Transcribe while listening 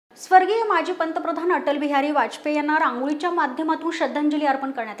स्वर्गीय माजी पंतप्रधान अटल बिहारी वाजपेयी यांना रांगोळीच्या माध्यमातून श्रद्धांजली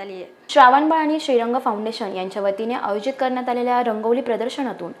अर्पण करण्यात आली आहे। श्रावणबाळ आणि श्रीरंग फाउंडेशन यांच्या वतीने आयोजित करण्यात आलेल्या रंगोली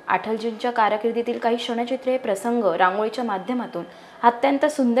प्रदर्शनातून अटलजींच्या कारकिर्दीतील काही क्षणचित्रे प्रसंग रांगोळीच्या माध्यमातून अत्यंत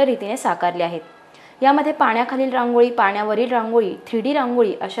सुंदर रीतीने साकारले आहेत। यामध्ये पाण्याखालील रांगोळी, पाण्यावरील रांगोळी, 3D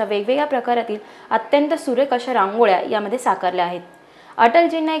रांगोळी अशा वेगवेगळ्या प्रकारातील अत्यंत सुरेख अशा रांगोळ्या यामध्ये साकारल्या आहेत।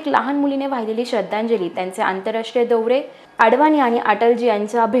 अटलजींना एक लहान मुलीने वाहिलेली श्रद्धांजली, त्यांचे आंतरराष्ट्रीय दौरे, आडवाणी आणि अटलजी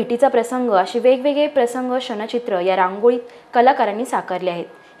यांच्या भेटीचा प्रसंग असे वेगवेगळे प्रसंग क्षणचित्र या रांगोळीत कलाकारांनी साकारले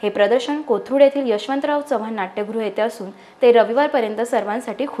आहेत। हे प्रदर्शन कोथरूड येथील यशवंतराव चव्हाण नाट्यगृह येथे असून ते रविवारपर्यंत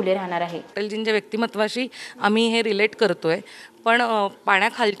सर्वांसाठी खुले राहणार आहे। अटलजींच्या व्यक्तिमत्वाशी आम्ही हे रिलेट करतोय, पण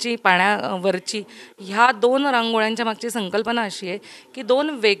पाण्याखालची पाण्यावरची ह्या दोन रांगोळ्यांच्या मागची संकल्पना अशी आहे की दोन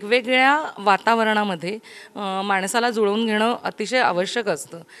वेगवेगळ्या वातावरणामध्ये माणसाला जुळवून घेणं अतिशय आवश्यक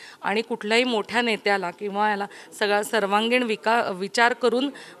असतं आणि कुठल्याही मोठ्या नेत्याला किंवा याला सर्वांगीण विचार करून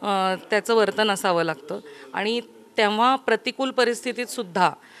त्याचं वर्तन असावं लागतं आणि तेव्हा प्रतिकूल परिस्थितीत सुद्धा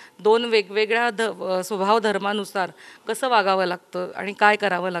दोन वेगवेगळ्या स्वभाव धर्मानुसार कसं वागावं लागतं आणि काय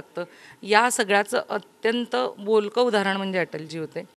करावं लागतं या सगळ्याचं अत्यंत बोलकं उदाहरण म्हणजे अटलजी होते।